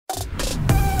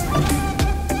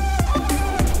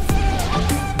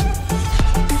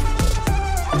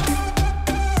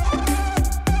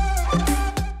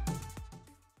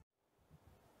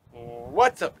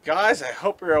What's up, guys? I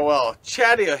hope you're well.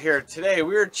 Chatio here. Today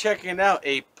we are checking out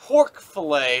a pork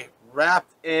fillet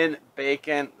wrapped in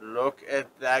bacon. Look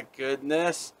at that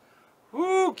goodness.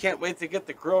 Woo! Can't wait to get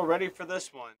the grill ready for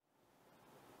this one.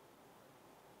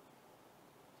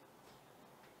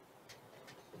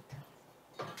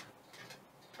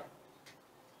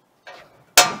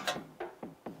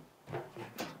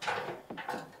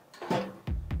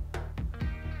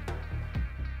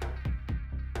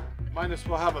 Might as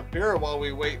well have a beer while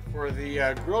we wait for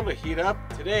the grill to heat up.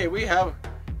 Today we have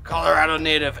Colorado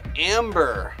native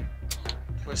amber.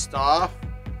 Twist off.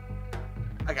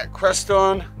 I got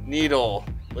Crestone needle.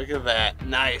 Look at that.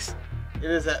 Nice. It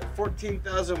is at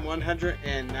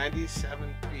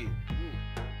 14,197 feet.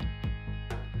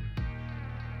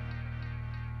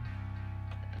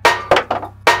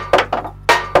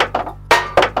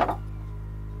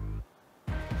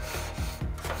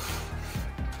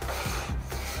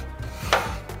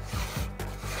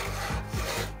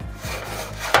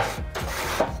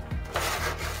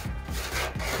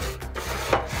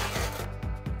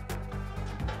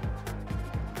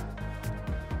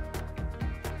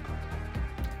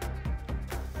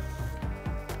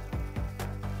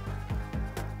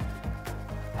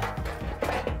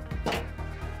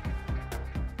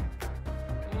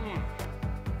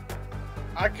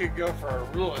 I could go for a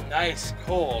really nice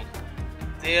cold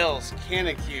Dale's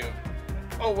Canacue.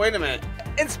 Oh, wait a minute.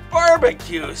 It's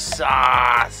barbecue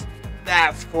sauce.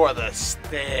 That's for the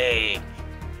steak.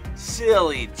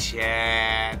 Silly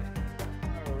Chad.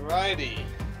 Alrighty.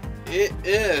 It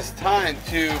is time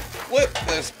to flip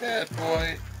this bad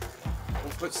boy.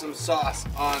 We'll put some sauce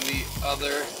on the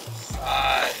other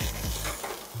side.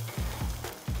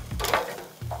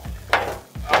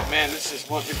 Oh man, this is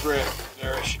one to grip.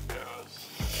 There she goes.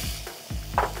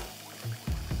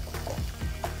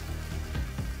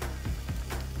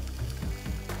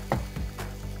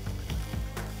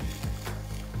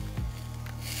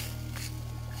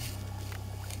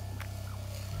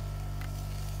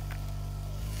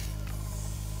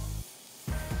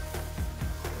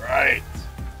 Right.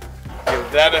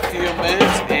 Give that a few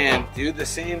minutes and do the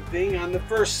same thing on the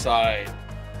first side.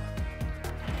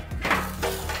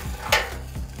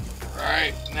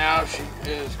 Right, now she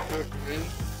is cooking.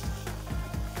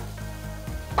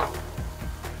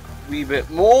 Wee bit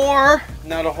more,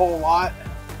 not a whole lot.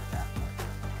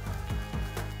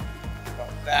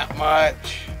 About that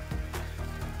much.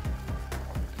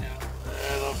 And a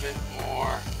little bit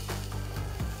more.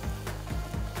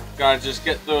 Gotta just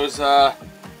get those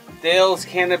Dale's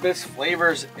cannabis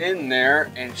flavors in there,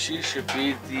 and she should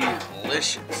be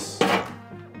delicious.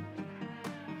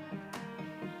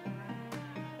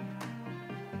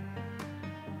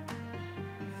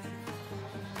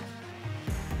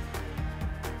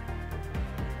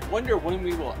 Wonder when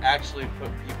we will actually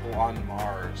put people on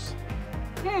Mars.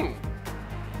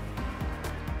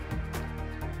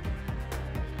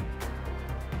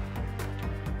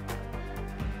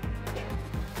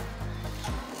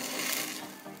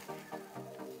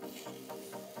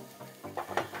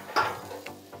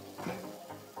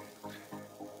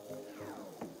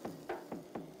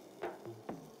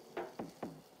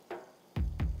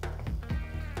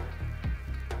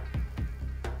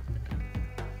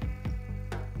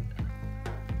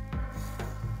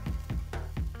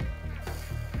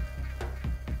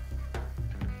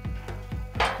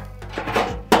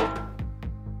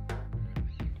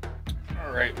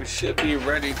 Alright, we should be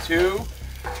ready to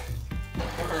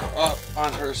put her up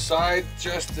on her side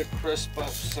just to crisp up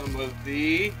some of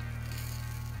the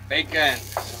bacon.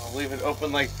 So I'll leave it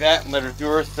open like that and let her do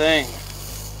her thing.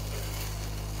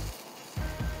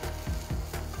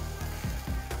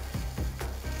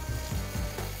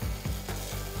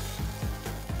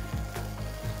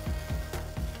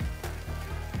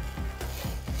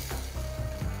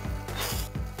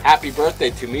 Happy birthday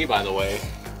to me, by the way.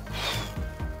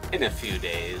 In a few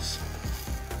days.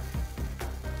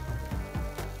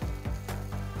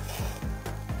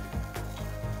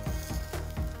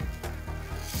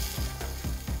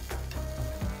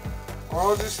 Or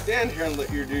I'll just stand here and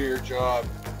let you do your job.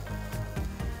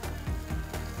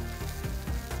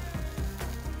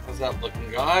 How's that looking,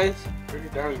 guys? Pretty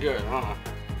darn good, huh?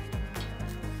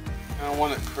 I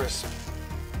want it crisp.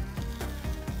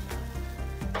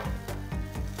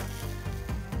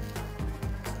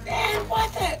 Stand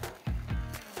with it!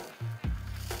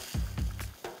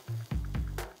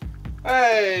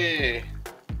 Hey!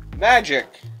 Magic!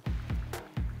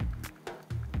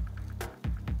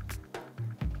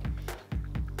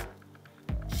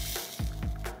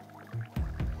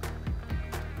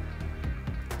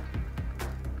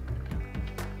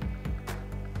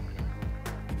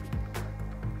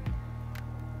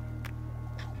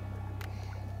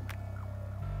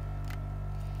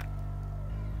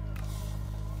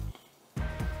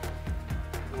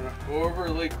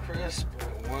 overly crisp, but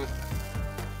I want,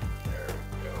 there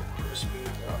we go, crispy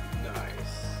it up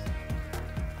nice.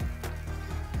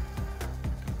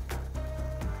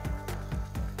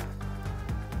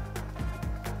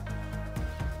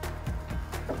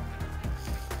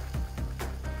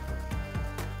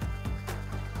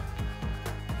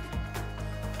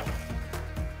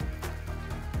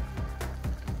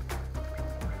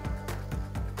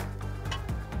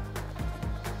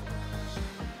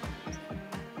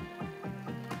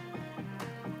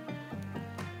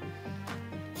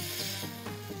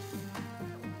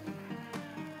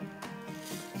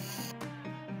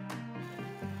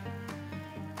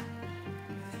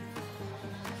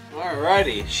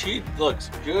 Alrighty, she looks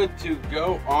good to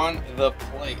go on the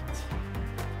plate.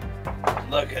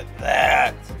 Look at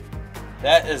that.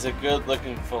 That is a good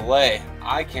looking filet.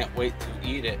 I can't wait to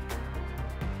eat it.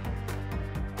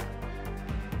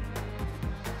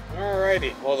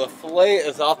 Alrighty, well the filet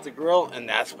is off the grill and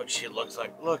that's what she looks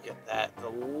like. Look at that,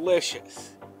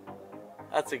 delicious.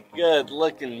 That's a good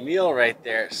looking meal right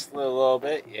there. Slid a little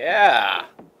bit, yeah.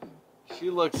 She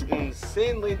looks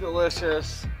insanely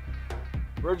delicious.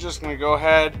 We're just gonna go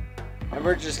ahead and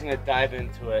we're just gonna dive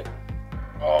into it.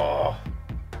 Oh,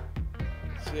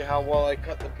 see how well I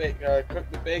cook the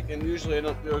bacon. Usually I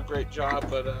don't do a great job,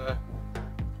 but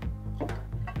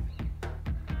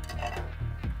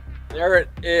there it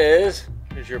is.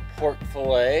 Here's your pork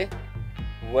fillet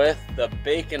with the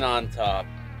bacon on top.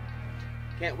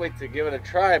 Can't wait to give it a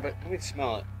try, but let me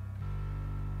smell it.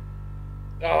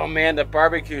 Oh man, the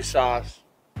barbecue sauce,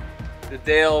 the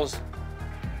Dale's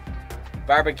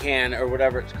Barbican or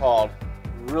whatever it's called,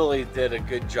 really did a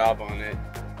good job on it.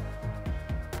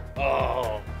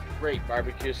 Oh, great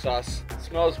barbecue sauce. It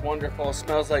smells wonderful,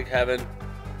 smells like heaven.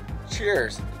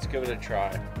 Cheers, let's give it a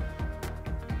try.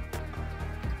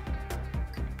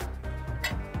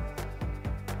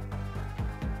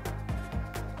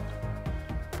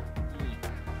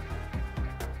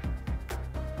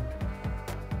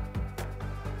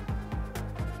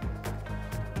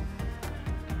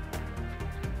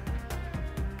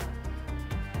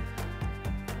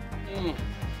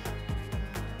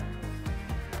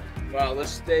 Wow,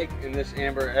 this steak and this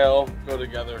amber ale go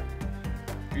together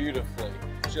beautifully,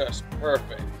 just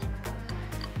perfect.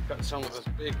 Cut some of this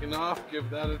bacon off, give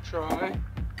that a try.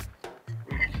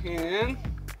 We can.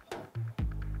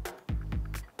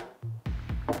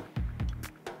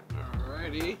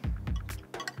 Alrighty.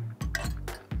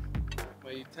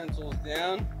 My utensils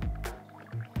down.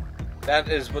 That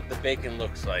is what the bacon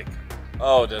looks like.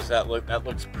 Oh, does that look? That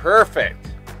looks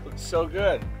perfect. Looks so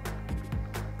good.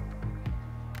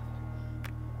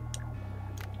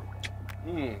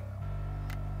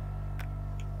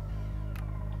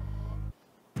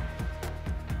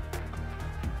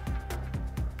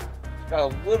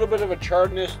 Got a little bit of a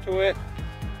charredness to it,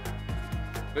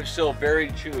 but still very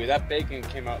chewy. That bacon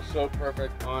came out so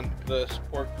perfect on this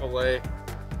pork fillet.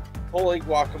 Holy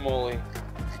guacamole.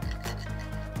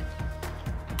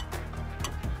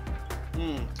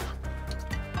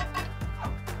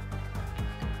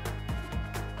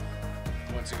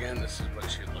 Once again, this is what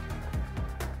she looked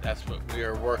like. That's what we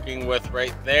are working with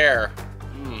right there.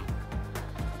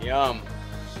 Yum.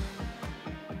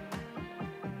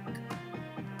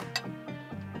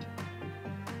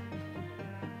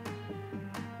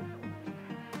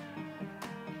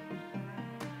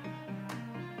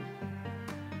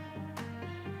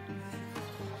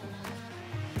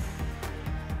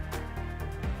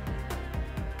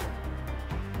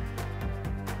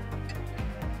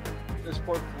 This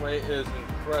pork fillet is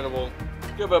incredible.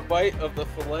 Give a bite of the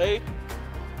fillet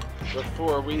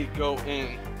before we go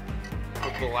in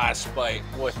with the last bite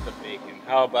with the bacon.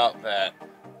 How about that?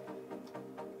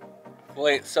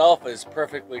 Fillet itself is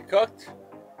perfectly cooked,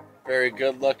 very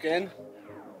good looking.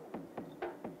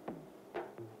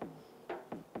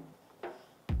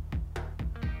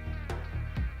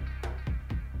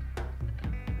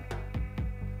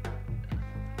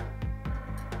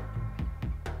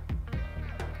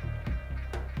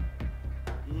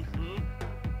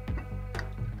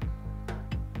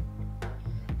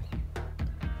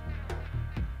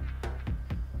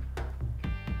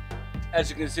 As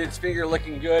you can see, it's finger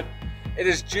looking good. It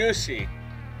is juicy.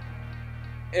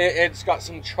 It's got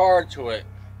some char to it.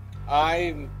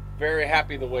 I'm very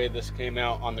happy the way this came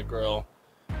out on the grill.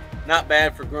 Not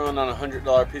bad for grilling on a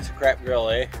 $100 piece of crap grill,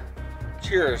 eh?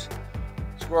 Cheers.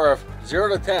 Score of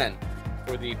 0 to 10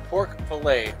 for the pork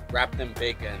fillet wrapped in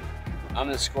bacon. I'm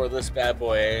gonna score this bad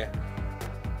boy, eh?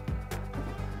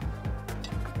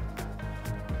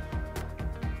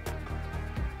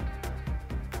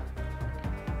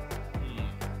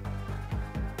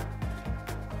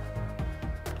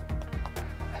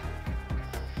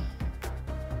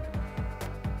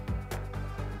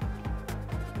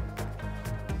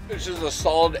 This is a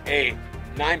solid A,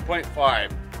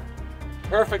 9.5.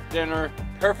 Perfect dinner,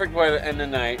 perfect way to end the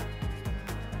night.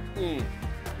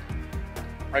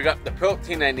 I got the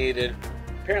protein I needed.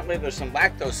 Apparently there's some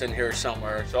lactose in here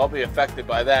somewhere, so I'll be affected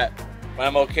by that. But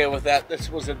I'm okay with that. This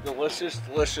was a delicious,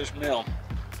 delicious meal.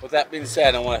 With that being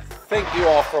said, I want to thank you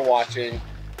all for watching.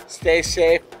 Stay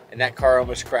safe, and that car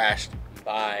almost crashed.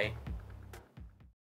 Bye.